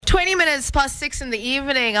20 minutes past 6 in the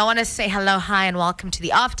evening. I want to say hello, hi, and welcome to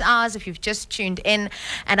the After Hours if you've just tuned in.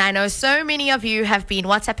 And I know so many of you have been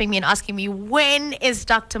WhatsApping me and asking me, when is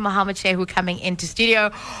Dr. Mohammed Shehu coming into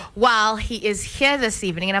studio? Well, he is here this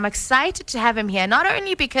evening, and I'm excited to have him here, not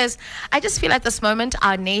only because I just feel at this moment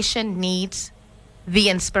our nation needs the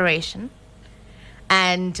inspiration.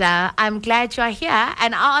 And I'm glad you're here.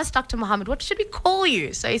 And I asked Dr. Mohammed, what should we call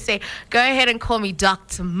you? So he said, go ahead and call me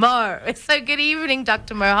Dr. Mo. So good evening,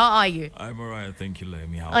 Dr. Mo. How are you? I'm all right. Thank you,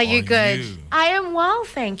 Lemi. How are you good? You? I am well,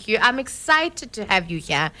 thank you. I'm excited to have you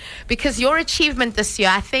here because your achievement this year,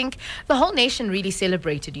 I think the whole nation really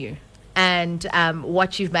celebrated you and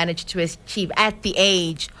what you've managed to achieve at the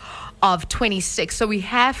age of 26. So we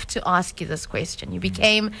have to ask you this question. You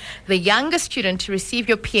became the youngest student to receive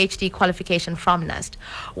your PhD qualification from NUST.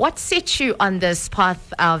 What set you on this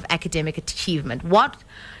path of academic achievement? Was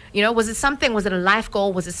it a life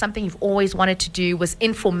goal? Was it something you've always wanted to do? Was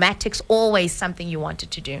informatics always something you wanted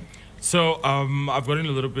to do? So I've gotten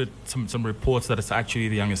a little bit, some reports that it's actually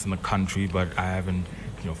the youngest in the country, but I haven't,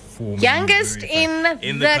 formally youngest in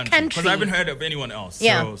the country. Because I haven't heard of anyone else.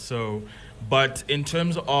 Yeah. But in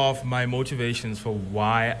terms of my motivations for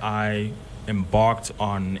why I embarked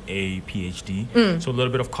on a PhD, so a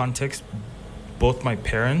little bit of context, both my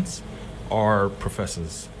parents are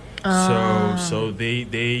professors. So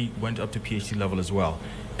they went up to PhD level as well.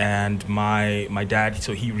 And my dad,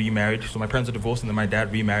 so he remarried. So my parents are divorced, and then my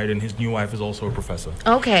dad remarried, and his new wife is also a professor.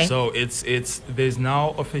 Okay. So there's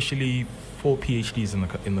now officially 4 PhDs in the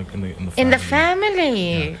family. In the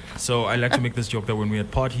family. Yeah. So I like to make this joke that when we're at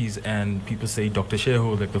parties and people say Dr.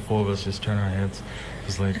 Shehu, like the 4 of us just turn our heads.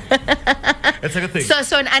 It's like it's like a thing.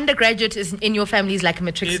 So an undergraduate is in your family is like a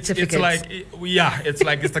matric certificate. It's like it's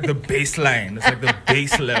like the baseline. It's like the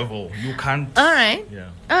base level. You can't. All right. Yeah.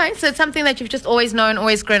 All right. So it's something that you've just always known,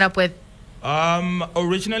 always grown up with.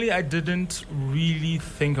 Originally, I didn't really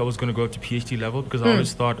think I was going to go up to PhD level because I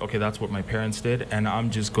always thought, okay, that's what my parents did, and I'm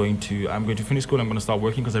going to finish school. I'm going to start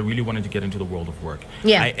working because I really wanted to get into the world of work.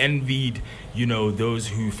 Yeah. I envied, those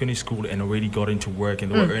who finished school and already got into work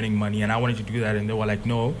and they were earning money, and I wanted to do that, and they were like,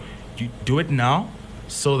 no, you do it now.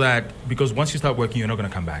 So that, because once you start working, you're not going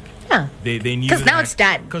to come back. Yeah. They knew. Because now it's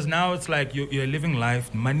done. Because now it's like you're living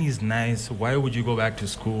life. Money is nice. Why would you go back to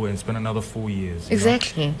school and spend another 4 years?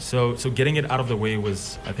 Exactly. So getting it out of the way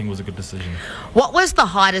I think was a good decision. What was the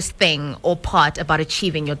hardest thing or part about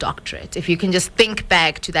achieving your doctorate? If you can just think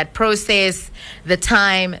back to that process, the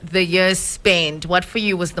time, the years spent, what for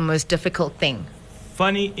you was the most difficult thing?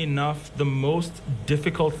 Funny enough, the most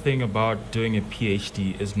difficult thing about doing a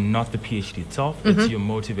PhD is not the PhD itself, it's your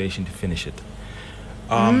motivation to finish it.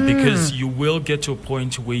 Because you will get to a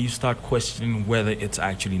point where you start questioning whether it's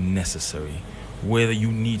actually necessary, whether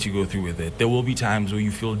you need to go through with it. There will be times where you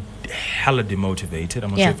feel hella demotivated. I'm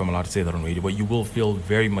not sure if I'm allowed to say that on radio, but you will feel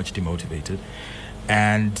very much demotivated.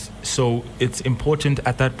 And so it's important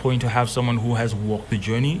at that point to have someone who has walked the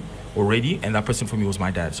journey already, and that person for me was my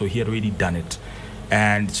dad. So he had already done it.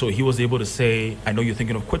 And so he was able to say, I know you're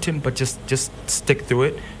thinking of quitting, but just stick through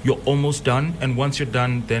it. You're almost done. And once you're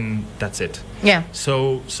done, then that's it. Yeah.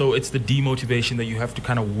 So it's the demotivation that you have to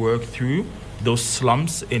kind of work through, those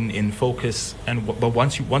slumps in focus. But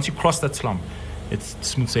once you cross that slump, it's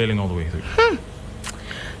smooth sailing all the way through.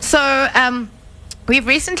 So we've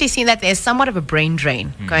recently seen that there's somewhat of a brain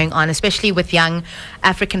drain going on, especially with young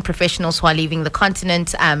African professionals who are leaving the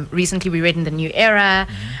continent. Recently, we read in the New Era,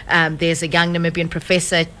 there's a young Namibian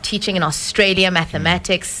professor teaching in Australia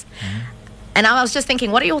mathematics. And I was just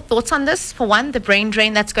thinking, what are your thoughts on this? For one, the brain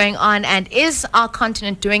drain that's going on, and is our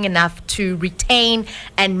continent doing enough to retain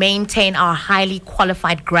and maintain our highly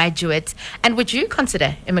qualified graduates? And would you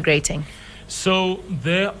consider immigrating? So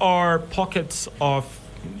there are pockets of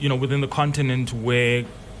within the continent where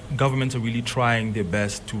governments are really trying their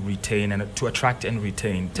best to retain and to attract and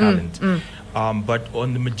retain talent. But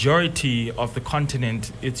on the majority of the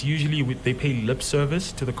continent, it's usually they pay lip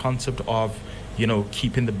service to the concept of,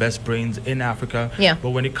 keeping the best brains in Africa. Yeah.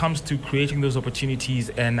 But when it comes to creating those opportunities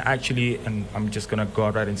and I'm just going to go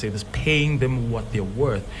out right and say this, paying them what they're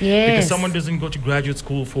worth. Yes. Because someone doesn't go to graduate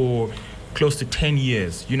school for close to 10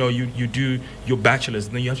 years. You do your bachelor's,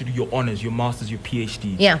 and then you have to do your honors, your master's, your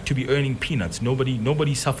PhD to be earning peanuts.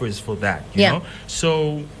 Nobody suffers for that, you know?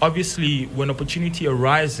 So obviously when opportunity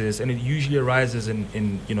arises, and it usually arises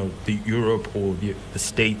in the Europe or the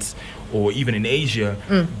States or even in Asia,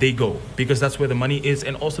 they go, because that's where the money is,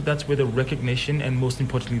 and also that's where the recognition and most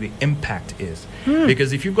importantly the impact is.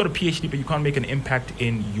 Because if you've got a PhD but you can't make an impact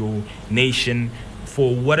in your nation,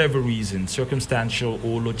 for whatever reason, circumstantial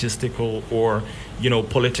or logistical or,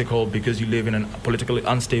 political, because you live in a politically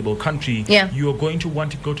unstable country, you are going to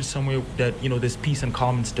want to go to somewhere that, there's peace and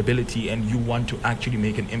calm and stability, and you want to actually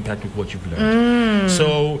make an impact with what you've learned.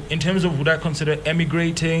 So in terms of would I consider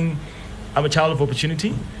emigrating, I'm a child of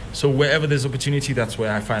opportunity. So wherever there's opportunity, that's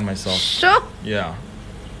where I find myself. Sure. Yeah.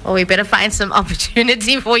 Well, we better find some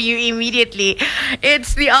opportunity for you immediately.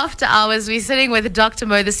 It's the After Hours. We're sitting with Dr.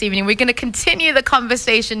 Mo this evening. We're going to continue the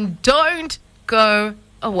conversation. Don't go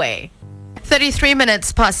away. 33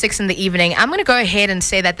 minutes past 6 in the evening. I'm going to go ahead and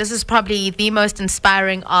say that this is probably the most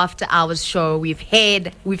inspiring After Hours show we've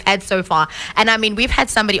had so far. And I mean, we've had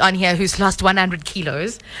somebody on here who's lost 100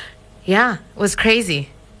 kilos. Yeah, it was crazy.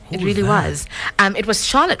 It really was. It was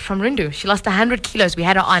Charlotte from Rundu. She lost 100 kilos. We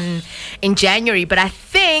had her on in January. But I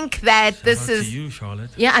think that this is... to you, Charlotte.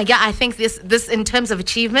 Yeah, I think this in terms of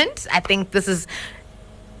achievement, I think this is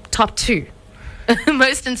top 2.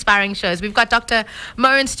 Most inspiring shows. We've got Dr.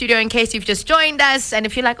 Mo in studio in case you've just joined us. And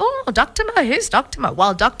if you're like, oh, Dr. Mo, who's Dr. Mo?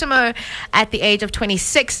 Well, Dr. Mo, at the age of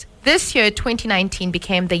 26, this year, 2019,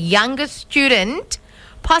 became the youngest student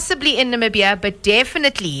possibly in Namibia, but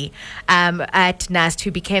definitely at NUST,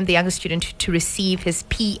 who became the youngest student to receive his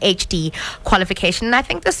PhD qualification. And I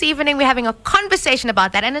think this evening we're having a conversation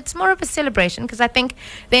about that, and it's more of a celebration because I think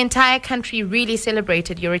the entire country really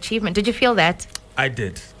celebrated your achievement. Did you feel that? I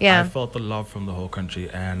did. Yeah. I felt the love from the whole country,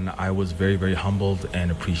 and I was very, very humbled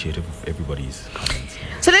and appreciative of everybody's comments.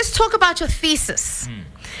 So let's talk about your thesis.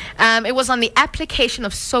 It was on the application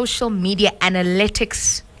of social media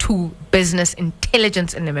analytics to business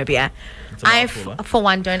intelligence in Namibia. I, for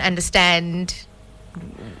one, don't understand.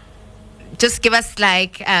 Just give us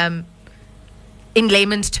in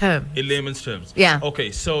layman's terms. In layman's terms. Yeah.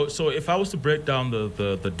 Okay, so if I was to break down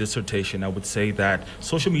the dissertation, I would say that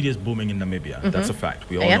social media is booming in Namibia. That's a fact.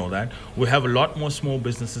 We all know that. We have a lot more small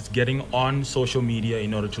businesses getting on social media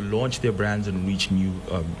in order to launch their brands and reach new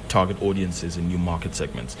target audiences and new market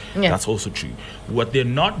segments. That's also true. What they're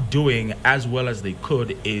not doing as well as they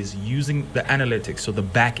could is using the analytics, so the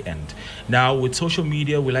back end. Now, with social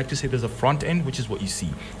media, we like to say there's a front end, which is what you see.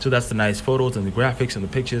 So that's the nice photos and the graphics and the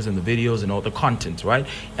pictures and the videos and all the content. Right?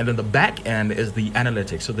 And then the back end is the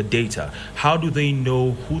analytics, so the data. How do they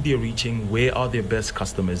know who they're reaching? Where are their best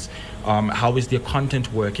customers? How is their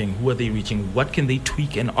content working? Who are they reaching? What can they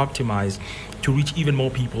tweak and optimize to reach even more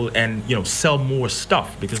people and sell more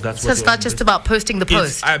stuff? Because that's so it's not just about posting the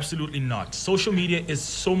post. It's absolutely not. Social media is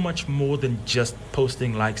so much more than just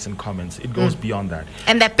posting likes and comments. It goes beyond that.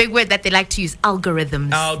 And that big word that they like to use,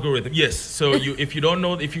 algorithms. Algorithm, yes. So if you don't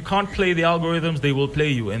know, if you can't play the algorithms, they will play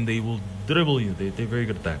you and they will dribble you. They're very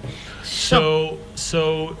good at that.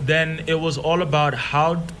 So then it was all about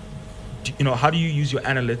how do you use your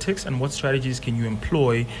analytics and what strategies can you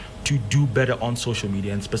employ to do better on social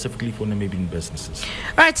media and specifically for Namibian businesses.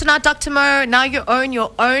 All right, so now Dr. Mo, now you own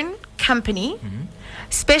your own company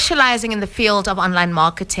specializing in the field of online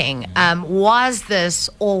marketing. Was this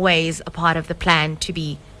always a part of the plan to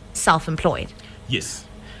be self-employed? Yes.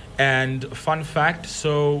 And fun fact,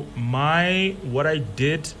 so what I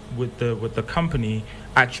did with the company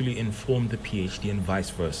actually informed the PhD and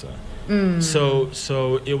vice versa.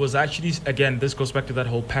 So it was actually, again, this goes back to that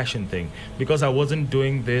whole passion thing, because I wasn't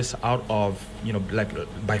doing this out of,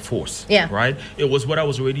 by force, right? It was what I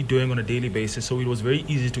was already doing on a daily basis. So it was very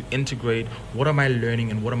easy to integrate what am I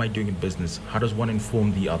learning and what am I doing in business? How does one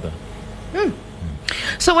inform the other?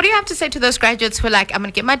 So what do you have to say to those graduates who are like, I'm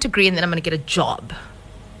going to get my degree and then I'm going to get a job?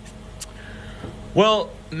 Well,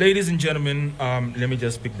 ladies and gentlemen, let me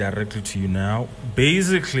just speak directly to you now.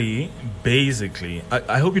 Basically,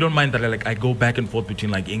 I hope you don't mind that I go back and forth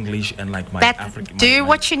between English and my African. Do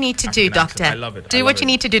what you need to do, Doctor. I love it. Do what you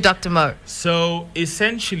need to do, Dr. Mo. So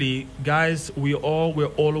essentially, guys, we're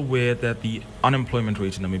all aware that the unemployment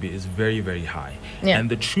rate in Namibia is very, very high.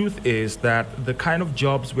 And the truth is that the kind of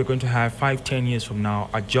jobs we're going to have 5-10 years from now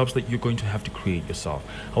are jobs that you're going to have to create yourself.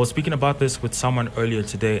 I was speaking about this with someone earlier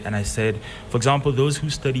today, and I said, for example, those who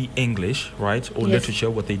study English, right, or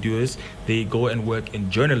literature, what they do is they go and work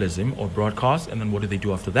in journalism or broadcast, and then what do they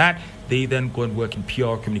do after that? They then go and work in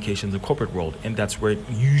PR, communications, the corporate world, and that's where it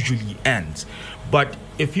usually ends. But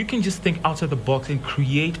if you can just think outside the box and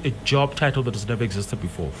create a job title that has never existed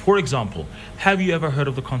before. For example, have you ever heard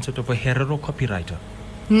of the concept of a Herero copywriter?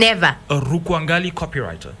 Never. A Rukwangali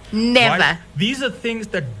copywriter. Never. Right? These are things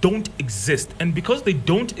that don't exist. And because they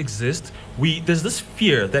don't exist, there's this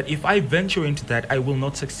fear that if I venture into that, I will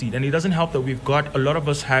not succeed. And it doesn't help that a lot of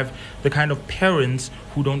us have the kind of parents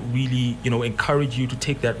who don't really, encourage you to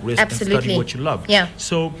take that risk and study what you love. Yeah.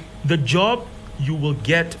 So the job you will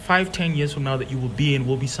get 5-10 years from now that you will be in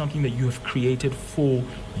will be something that you have created for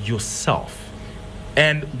yourself.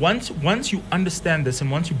 And once you understand this, and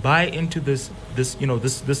once you buy into this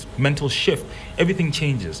mental shift, everything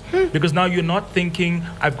changes. Because now you're not thinking,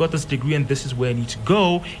 I've got this degree and this is where I need to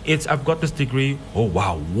go. It's, I've got this degree, oh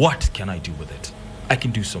wow, what can I do with it? I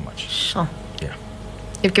can do so much. Sure. Yeah.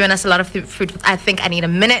 You've given us a lot of food. I think I need a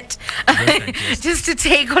minute just to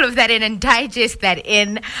take all of that in and digest that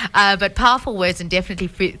in. But powerful words and definitely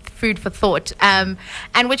food for thought. And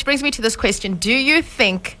which brings me to this question. Do you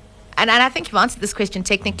think, and I think you've answered this question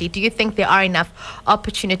technically, do you think there are enough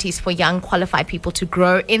opportunities for young qualified people to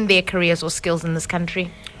grow in their careers or skills in this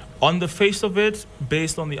country? On the face of it,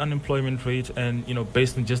 based on the unemployment rate and,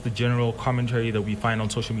 based on just the general commentary that we find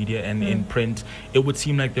on social media and in print, it would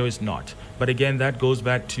seem like there is not. But again, that goes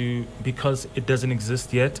back to because it doesn't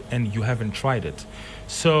exist yet and you haven't tried it.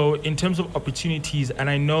 So in terms of opportunities, and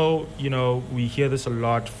I know, we hear this a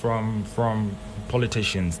lot from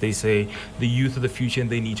politicians. They say the youth of the future and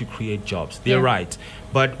they need to create jobs. They're right.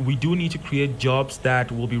 But we do need to create jobs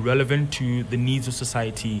that will be relevant to the needs of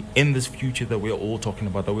society in this future that we're all talking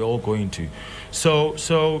about, that we're all going to.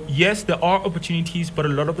 So yes, there are opportunities, but a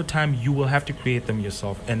lot of the time you will have to create them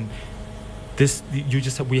yourself. And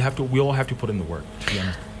we all have to put in the work, to be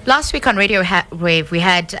honest. Last week on Radio Wave, we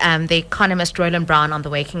had the economist Roland Brown on the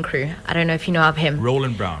Waking Crew. I don't know if you know of him.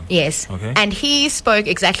 Roland Brown. Yes. Okay. And he spoke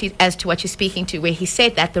exactly as to what you're speaking to, where he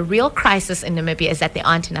said that the real crisis in Namibia is that there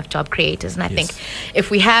aren't enough job creators. And I think if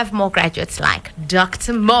we have more graduates like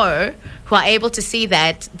Dr. Mo, who are able to see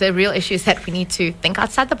that the real issue is that we need to think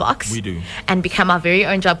outside the box. We do. And become our very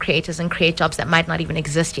own job creators and create jobs that might not even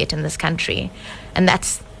exist yet in this country. And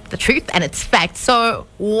that's the truth and it's fact. So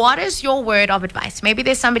what is your word of advice? Maybe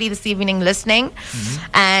there's somebody this evening listening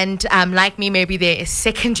and like me, maybe they're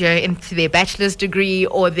second year into their bachelor's degree,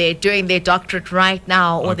 or they're doing their doctorate right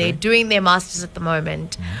now, or they're doing their master's at the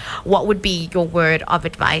moment. What would be your word of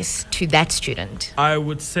advice to that student? I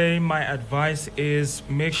would say my advice is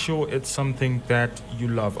make sure it's something that you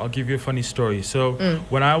love. I'll give you a funny story. So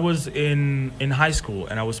when I was in high school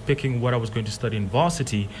and I was picking what I was going to study in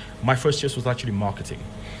varsity, my first choice was actually marketing.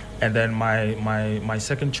 And then my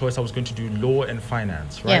second choice, I was going to do law and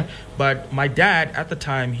finance, right? Yeah. But my dad, at the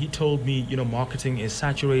time, he told me, marketing is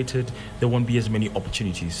saturated. There won't be as many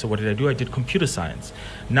opportunities. So what did I do? I did computer science.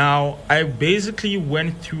 Now, I basically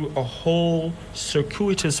went through a whole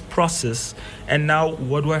circuitous process. And now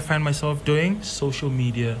what do I find myself doing? Social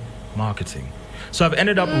media marketing. So I've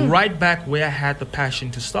ended up right back where I had the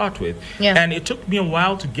passion to start with. Yeah. And it took me a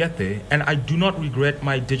while to get there. And I do not regret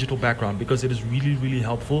my digital background because it is really, really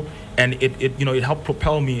helpful. And it helped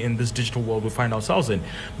propel me in this digital world we find ourselves in.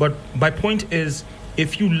 But my point is,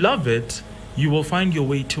 if you love it, you will find your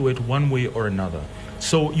way to it one way or another.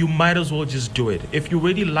 So you might as well just do it. If you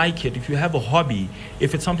really like it, if you have a hobby,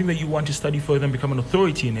 if it's something that you want to study further and become an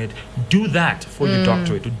authority in it, do that for your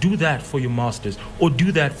doctorate, or do that for your master's, or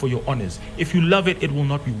do that for your honors. If you love it, it will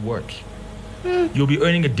not be work. You'll be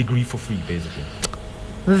earning a degree for free, basically.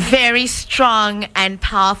 Very strong and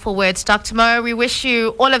powerful words, Dr. Mo. We wish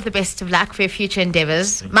you all of the best of luck for your future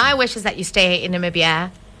endeavors. My wish is that you stay in Namibia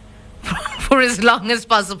for as long as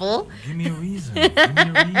possible. Give me a reason.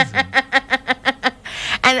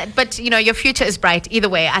 But your future is bright. Either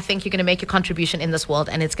way, I think you're going to make your contribution in this world,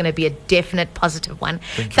 and it's going to be a definite positive one.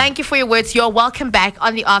 Thank you for your words. You're welcome back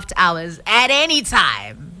on the After Hours at any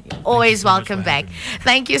time. Always welcome back.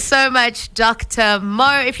 Thank you so much, Dr.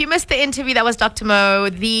 Mo. If you missed the interview, that was Dr.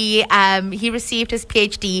 Mo. He received his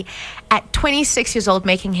PhD at 26 years old,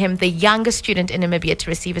 making him the youngest student in Namibia to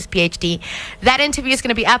receive his PhD. That interview is going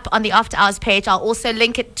to be up on the After Hours page. I'll also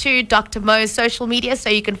link it to Dr. Mo's social media so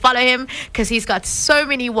you can follow him because he's got so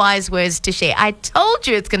many wise words to share. I told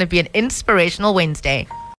you it's going to be an inspirational Wednesday.